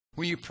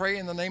when you pray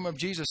in the name of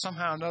Jesus,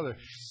 somehow or another,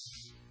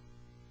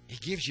 He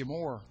gives you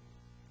more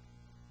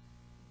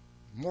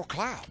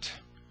clout.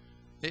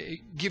 It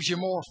gives you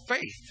more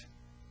faith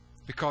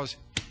because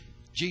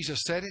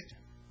Jesus said it.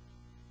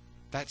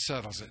 That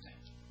settles it.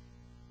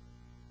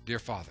 Dear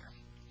Father.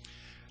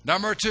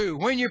 Number 2,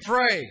 when you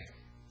pray,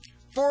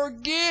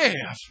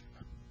 forgive.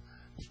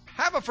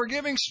 Have a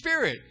forgiving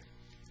spirit.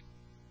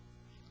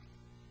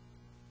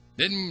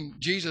 Didn't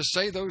Jesus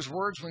say those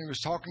words when He was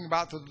talking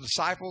about the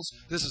disciples?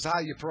 This is how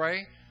you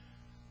pray.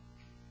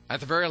 At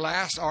the very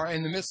last, or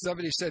in the midst of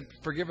it, He said,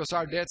 forgive us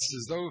our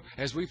debts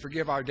as we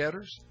forgive our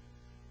debtors.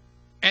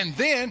 And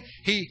then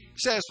He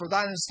says, for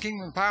thine is the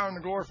kingdom, the power, and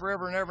the glory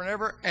forever and ever and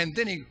ever. And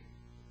then He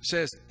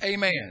says,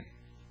 amen.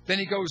 Then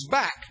He goes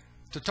back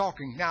to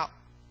talking. Now,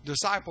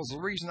 disciples, the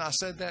reason I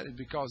said that is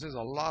because there's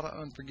a lot of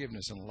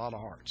unforgiveness in a lot of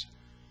hearts.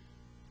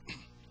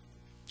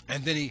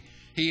 And then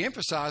He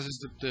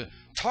emphasizes the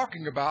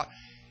talking about,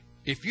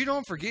 if you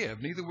don't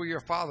forgive, neither will your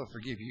Father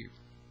forgive you.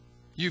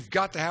 You've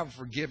got to have a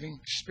forgiving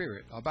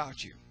spirit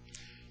about you.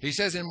 He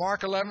says in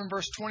Mark 11,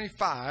 verse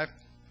 25,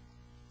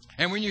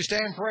 and when you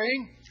stand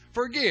praying,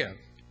 forgive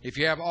if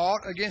you have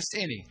aught against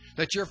any,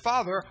 that your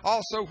Father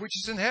also which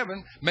is in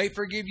heaven may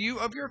forgive you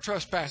of your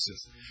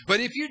trespasses. But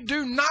if you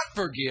do not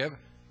forgive,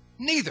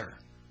 neither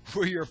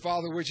will your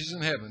Father which is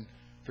in heaven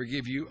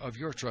forgive you of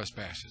your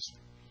trespasses.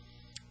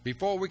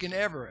 Before we can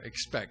ever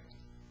expect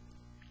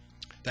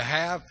to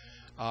have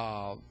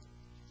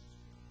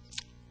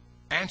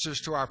answers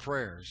to our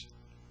prayers,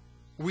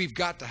 we've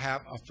got to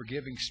have a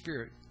forgiving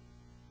spirit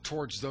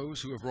towards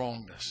those who have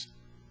wronged us.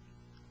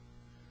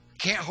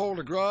 Can't hold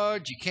a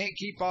grudge. You can't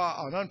keep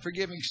an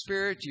unforgiving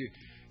spirit.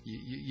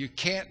 You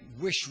can't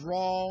wish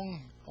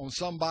wrong on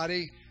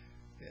somebody.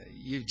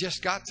 You've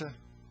got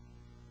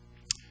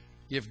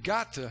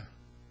to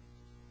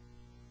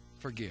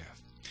forgive.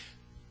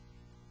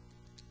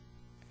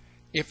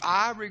 If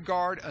I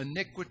regard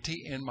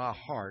iniquity in my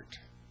heart,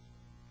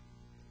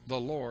 the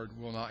Lord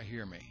will not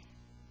hear me.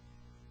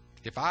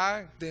 If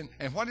I then,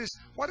 and what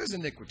is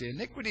iniquity?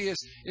 Iniquity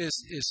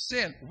is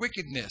sin,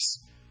 wickedness,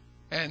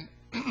 and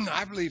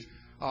I believe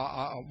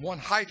one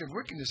height of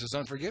wickedness is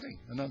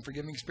an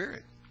unforgiving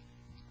spirit.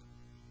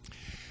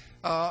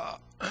 A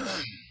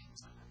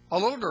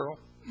little girl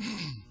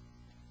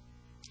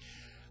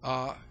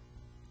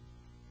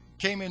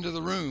came into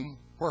the room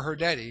where her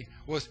daddy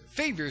was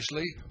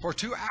feverishly for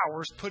 2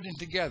 hours putting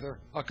together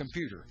a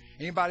computer.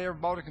 Anybody ever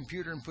bought a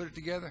computer and put it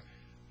together?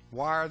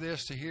 Wire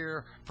this to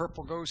here,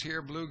 purple goes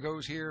here, blue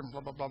goes here, and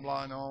blah, blah, blah,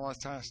 blah, and all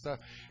that kind of stuff.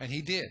 And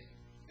he did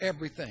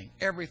everything.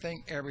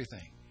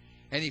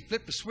 And he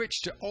flipped the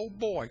switch to, oh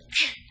boy,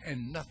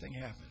 and nothing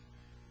happened.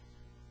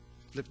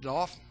 Flipped it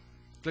off,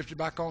 flipped it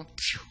back on,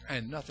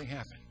 and nothing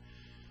happened.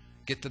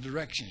 Get the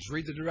directions,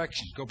 read the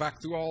directions, go back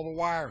through all the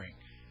wiring.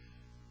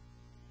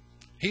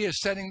 He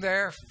is sitting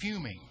there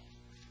fuming.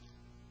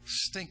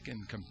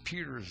 Stinking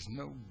computer is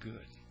no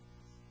good.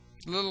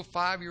 Little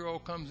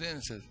 5-year-old comes in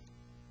and says,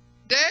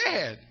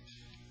 Dad,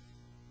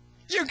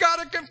 you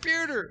got a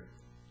computer.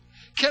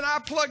 Can I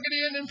plug it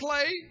in and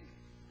play?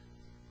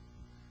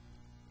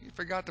 You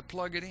forgot to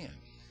plug it in.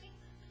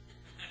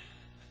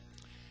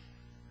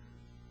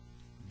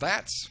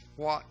 That's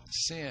what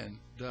sin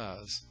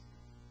does,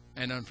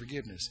 and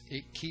unforgiveness.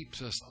 It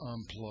keeps us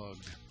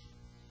unplugged.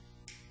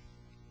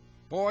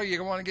 Boy,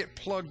 you want to get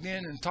plugged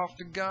in and talk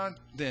to God?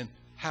 Then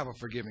have a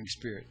forgiving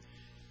spirit.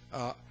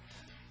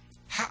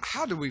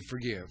 How do we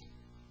forgive?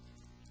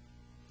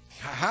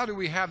 How do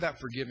we have that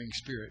forgiving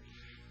spirit?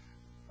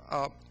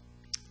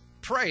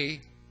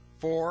 Pray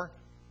for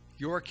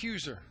your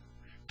accuser.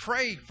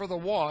 Pray for the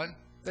one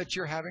that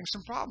you're having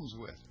some problems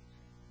with.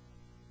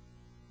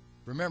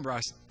 Remember,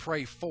 I said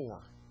pray for,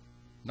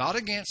 not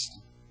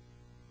against.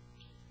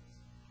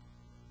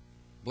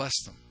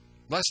 Bless them.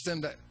 Bless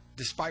them that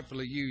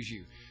despitefully use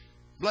you.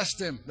 Bless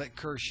them that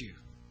curse you,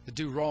 that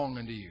do wrong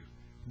unto you.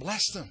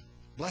 Bless them.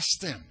 Bless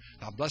them.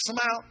 Now bless them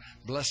out.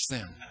 Bless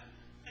them.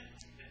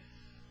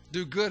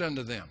 Do good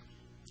unto them.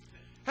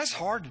 That's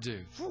hard to do.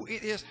 Whew,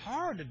 it is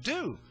hard to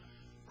do.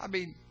 I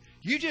mean,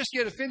 you just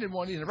get offended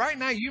one day. Right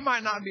now, you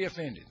might not be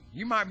offended.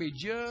 You might be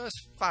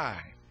just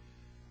fine.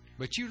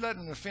 But you let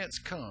an offense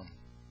come,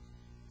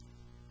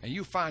 and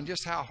you find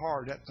just how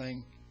hard that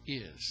thing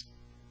is.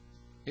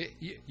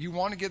 You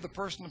want to give the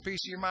person a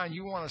piece of your mind.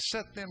 You want to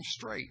set them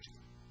straight.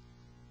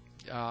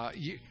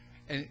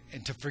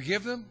 And to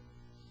forgive them,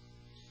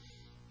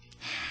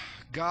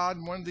 God,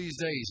 one of these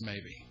days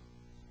maybe.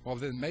 Well,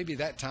 then maybe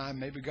that time,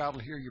 maybe God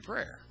will hear your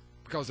prayer.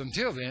 Because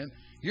until then,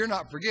 you're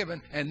not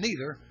forgiven, and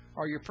neither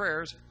are your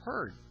prayers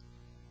heard.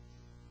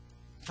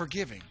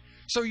 Forgiving.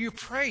 So you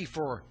pray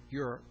for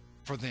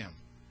them.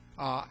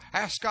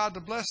 Ask God to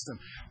bless them.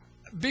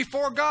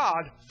 Before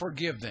God,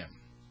 forgive them.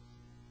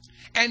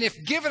 And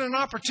if given an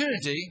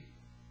opportunity,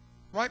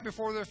 right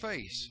before their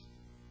face,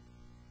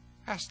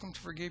 ask them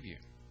to forgive you.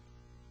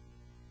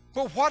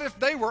 But what if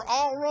they were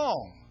all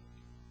wrong?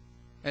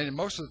 And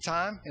most of the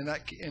time,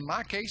 in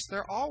my case,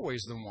 they're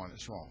always the one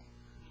that's wrong.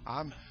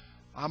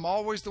 I'm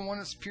always the one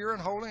that's pure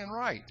and holy and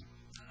right.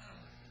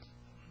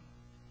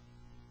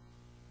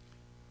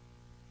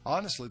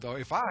 honestly though,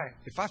 if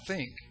I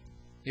think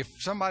if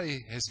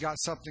somebody has got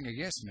something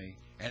against me,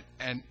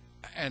 and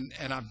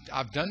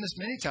I've done this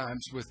many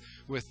times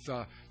with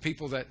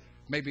people that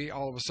maybe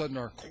all of a sudden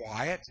are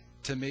quiet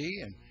to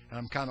me, and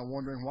I'm kind of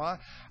wondering why,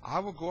 I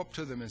will go up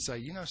to them and say,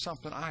 you know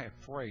something, I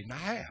have prayed, and I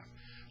have,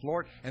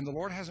 Lord, and the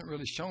Lord hasn't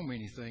really shown me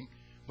anything,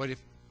 but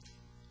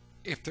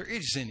if there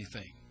is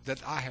anything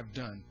that I have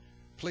done,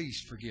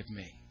 please forgive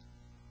me.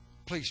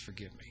 Please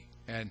forgive me.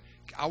 And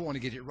I want to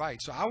get it right.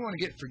 So I want to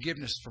get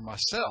forgiveness for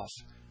myself.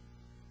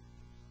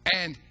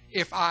 And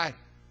if I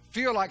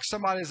feel like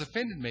somebody has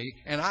offended me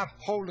and I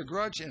hold a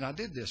grudge, and I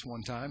did this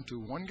one time to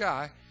one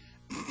guy,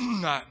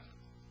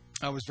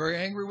 I was very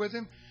angry with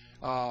him,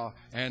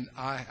 and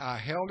I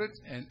held it,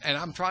 and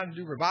I'm trying to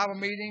do revival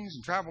meetings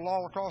and travel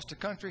all across the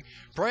country,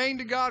 praying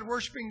to God,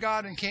 worshiping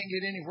God, and can't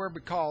get anywhere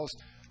because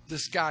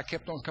this guy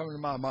kept on coming to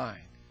my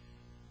mind.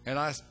 And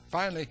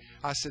finally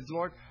I said,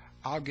 Lord,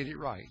 I'll get it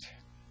right.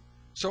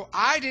 So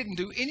I didn't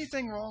do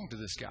anything wrong to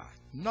this guy.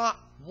 Not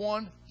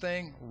one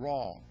thing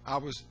wrong. I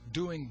was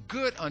doing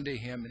good unto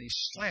him, and he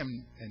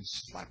slammed and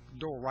slapped the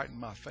door right in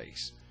my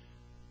face.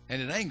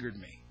 And it angered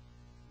me.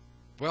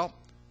 Well,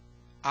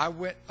 I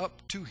went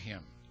up to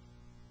him.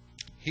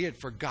 He had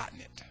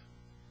forgotten it.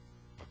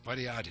 But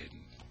buddy, I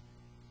didn't.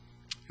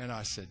 And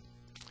I said,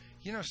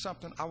 you know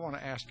something? I want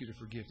to ask you to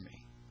forgive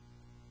me.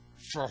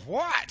 For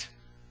what?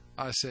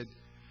 I said,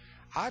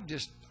 I've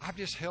just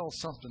held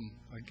something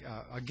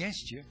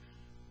against you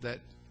that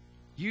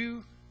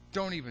you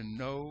don't even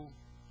know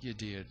you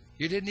did.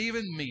 You didn't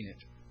even mean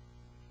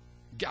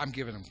it. I'm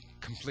giving them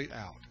complete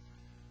out.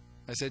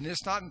 I said, and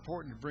it's not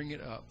important to bring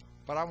it up,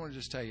 but I want to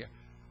just tell you,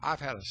 I've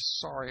had a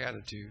sorry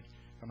attitude,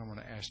 and I want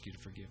to ask you to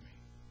forgive me.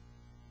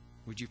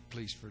 Would you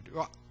please forgive?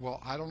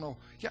 Well, I don't know.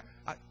 Yeah,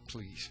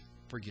 please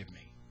forgive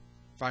me.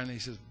 Finally, he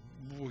says,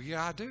 well,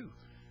 yeah, I do.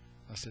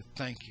 I said,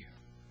 thank you.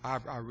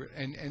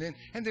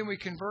 And then we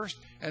conversed,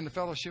 and the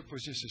fellowship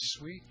was just as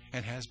sweet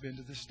and has been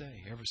to this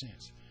day ever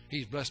since.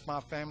 He's blessed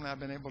my family.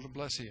 I've been able to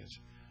bless his.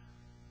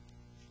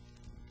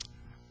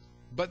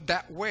 But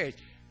that way,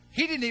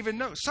 he didn't even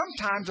know.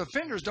 Sometimes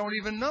offenders don't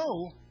even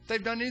know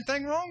they've done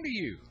anything wrong to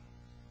you.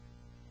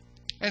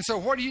 And so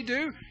what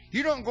do?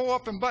 You don't go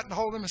up and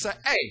buttonhole them and say,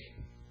 hey,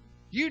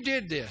 you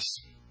did this.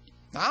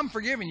 Now, I'm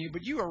forgiving you,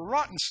 but you are a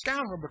rotten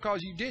scoundrel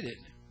because you did it.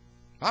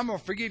 I'm going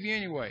to forgive you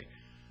anyway.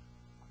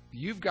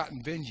 You've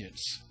gotten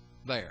vengeance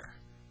there.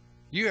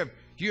 You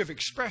have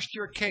expressed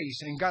your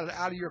case and got it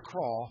out of your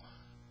craw,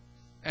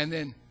 and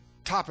then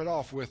top it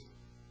off with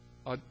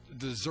a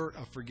dessert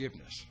of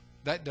forgiveness.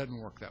 That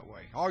doesn't work that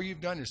way. All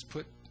you've done is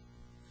put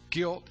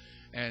guilt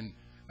and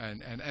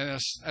a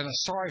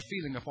sorry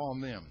feeling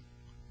upon them.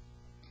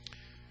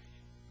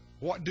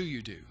 What do?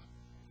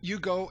 You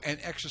go and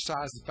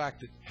exercise the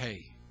fact that, hey,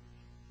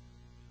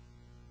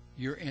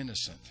 you're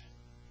innocent,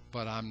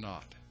 but I'm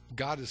not.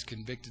 God has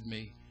convicted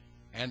me,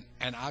 and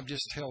I've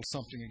just held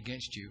something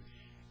against you.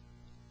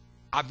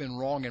 I've been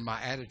wrong in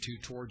my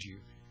attitude towards you,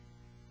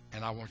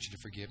 and I want you to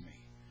forgive me.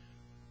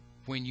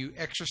 When you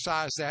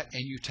exercise that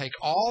and you take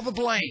all the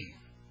blame,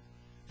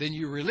 then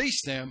you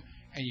release them,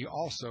 and you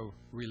also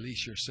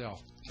release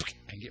yourself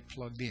and get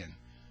plugged in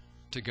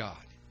to God.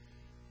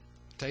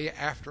 I tell you,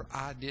 after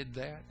I did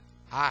that,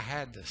 I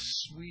had the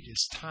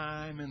sweetest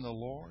time in the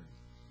Lord.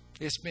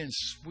 It's been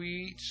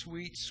sweet,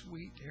 sweet,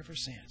 sweet ever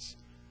since.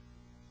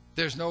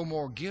 There's no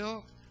more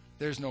guilt.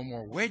 There's no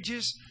more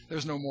wedges.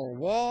 There's no more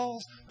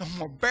walls, no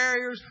more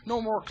barriers,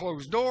 no more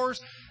closed doors.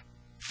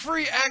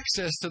 Free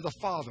access to the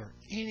Father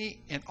any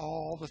and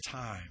all the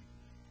time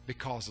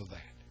because of that.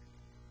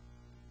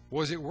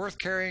 Was it worth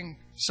carrying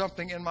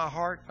something in my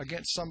heart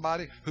against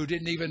somebody who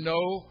didn't even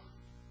know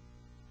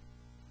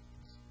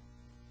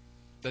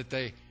that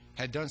they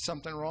had done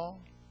something wrong?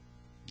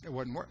 It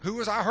wasn't worth. Who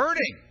was I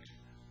hurting?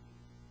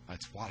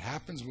 That's what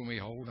happens when we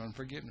hold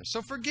unforgiveness.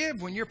 So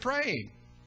forgive when you're praying.